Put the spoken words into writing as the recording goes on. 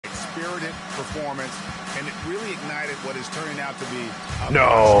spirited performance, and it really ignited what is turning out to be a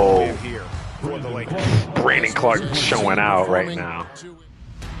no here for the Lakers. Brandon Clarke showing out right now.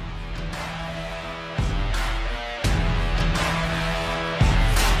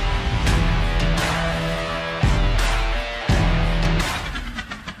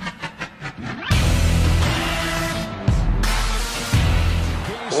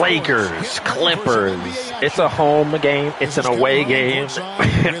 Lakers, Clippers. It's a home game. It's an away game.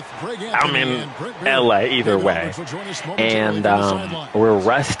 I'm in LA either way. And we're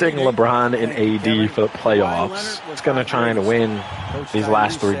resting LeBron and AD for the playoffs. It's going to try and win these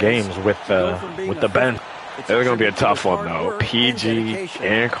last 3 games with the bench. It's going to be a tough one, though. PG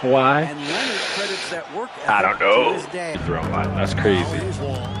and Kawhi. I don't know. Throw line. That's crazy.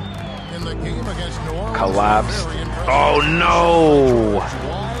 Collapsed. Oh, no.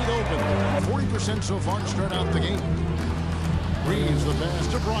 40% so far to start out the game. Reaves the pass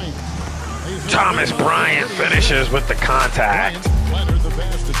to Bryant. Thomas Bryant finishes with the contact. The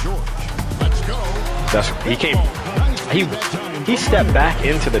pass to George. Let's go. He came. He stepped back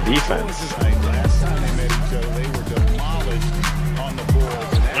into the defense. Last time they met each other, they were demolished on the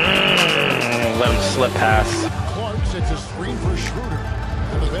boards. Let him slip pass. Clarke sets a screen for Schroeder.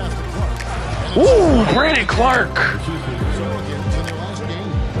 And the pass to Clarke. Ooh, Brandon Clarke.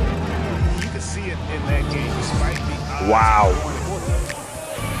 Wow.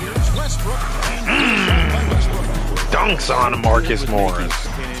 Dunks on Marcus Morris.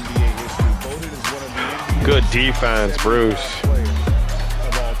 Good defense, Bruce.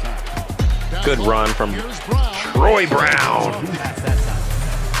 Good run from Troy Brown.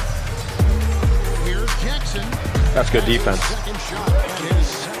 That's good defense.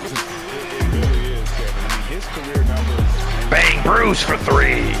 Bang, Bruce for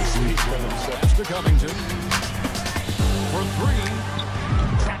 3.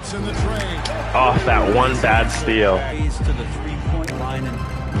 Off that one bad steal.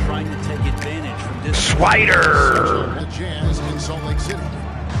 Swider.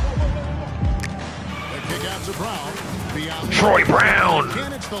 Troy Brown.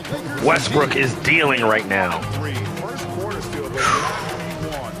 Westbrook is dealing right now.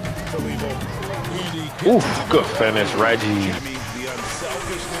 Oof, good finish, Reggie.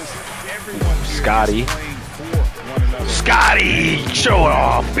 Scotty. Show it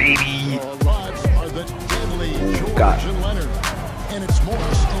off, baby. Ooh, God.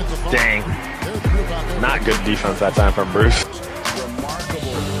 Dang. Not good defense that time from Bruce.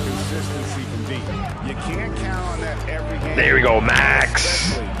 There we go,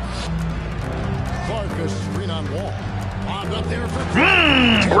 Max.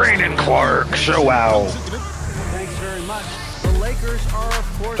 Brandon Clarke, show out. Thanks very much. The Lakers are,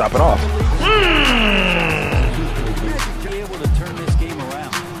 of course, drop it off. Be able to turn this game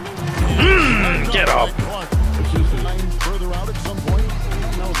around. Get up. Further out at some point. I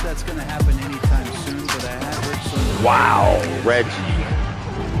don't know if that's going to happen anytime soon, but I have heard some. Wow, Reggie.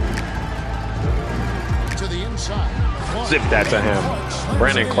 To the inside. Zip that to him.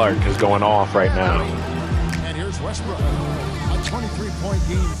 Brandon Clarke is going off right now. And here's Westbrook. A 23-point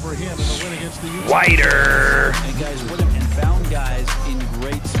game for him in the win against the Utah. Whiter. And guys put him and found guys in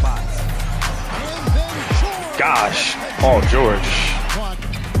great spots. Gosh. Oh, George.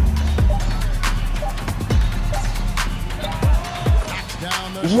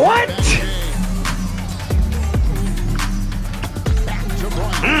 What?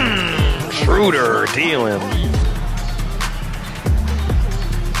 Schroeder dealing.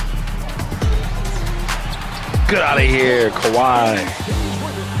 Get out of here, Kawhi.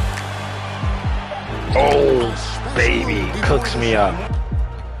 Oh, baby. Cooks me up.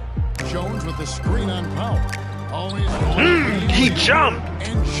 Jones with the screen on Powell. He jumped.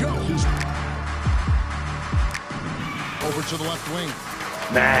 And Jones. Over to the left wing.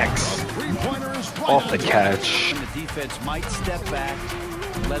 Max. Off the catch. The defense might step back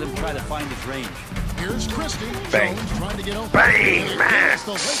and let him try to find his range. Here's Christie. Bang. Jones trying to get open. Bang, Max.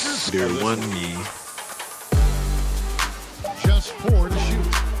 There one knee. Just 4 to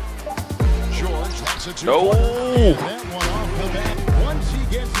shoot. George lets it to No. that one off the bat. Once he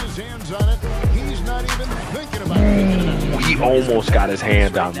gets his hands on it, he's not even thinking about picking it up. He almost got his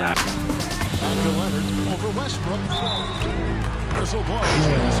hand on that. Over Westbrook.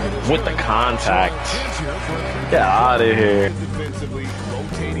 With the contact. Get out of here. Defensively,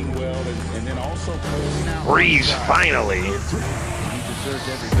 rotating well, and then also closing out. Breeze finally. He deserves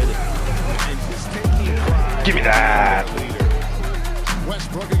every bit of it. Give me that.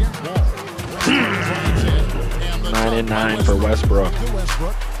 Westbrook against Wall. 9 and 9 for Westbrook.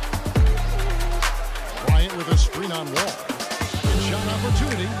 Bryant with a screen on Wall. And shot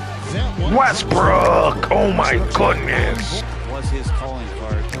opportunity Westbrook! Oh my goodness! Was his calling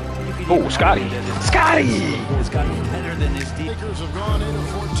card. Oh, Scotty! Scotty! Has gotten better than his D. Lakers have gone 8 of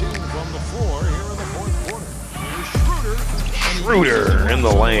 14 from the floor here in the fourth quarter. Here's Schroeder in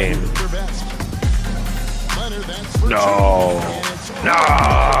the lane. their best. Leonard, that's for No. two. No!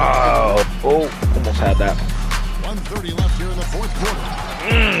 Oh, almost had that. 1:30 left here in the fourth quarter.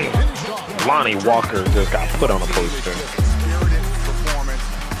 Finished off. Lonnie Walker just got put on a poster. Spirited performance,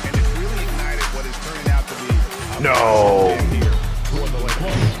 and it really ignited what is turning out to be a No. game here for the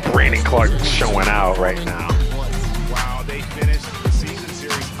Lakers. Brandon Clark showing out right now. Wow, they finished the season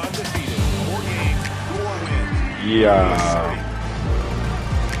series undefeated. 4 games, 4 wins. Yeah.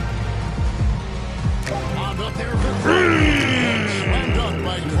 On up there for slam dunk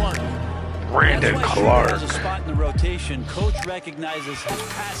by Clarke. Brandon That's why Schroeder Clark. has a spot in the rotation. Coach recognizes his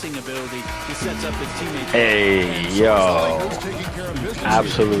passing ability. He sets up his teammates. Hey, yo. Lakers taking care of business.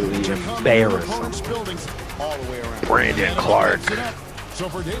 Absolutely Here to come embarrassing. opponent's building. All the way around. Brandon Clark. So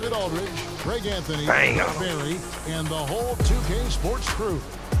for David Aldridge, Greg Anthony, Bang. Matt Barry, and the whole 2K Sports crew,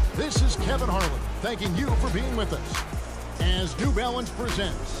 this is Kevin Harlan thanking you for being with us as New Balance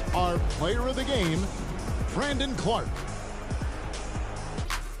presents our player of the game, Brandon Clark.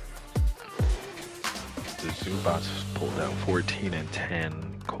 The Zubats pulled out 14 and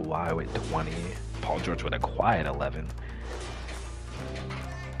 10. Kawhi with 20. Paul George with a quiet 11.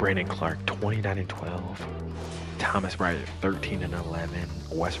 Brandon Clark 29 and 12. Thomas Bryant 13 and 11.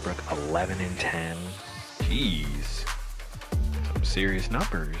 Westbrook 11 and 10. Jeez, some serious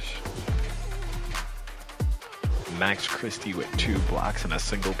numbers. Max Christie with 2 blocks and a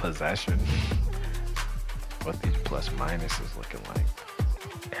single possession. What these plus minus is looking like.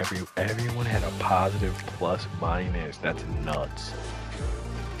 Everyone had a positive plus minus. That's nuts.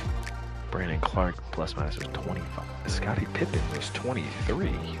 Brandon Clark plus minus was 25. Scottie Pippen was 23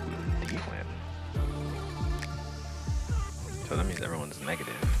 with D-Win. So that means everyone's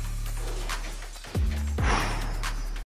negative.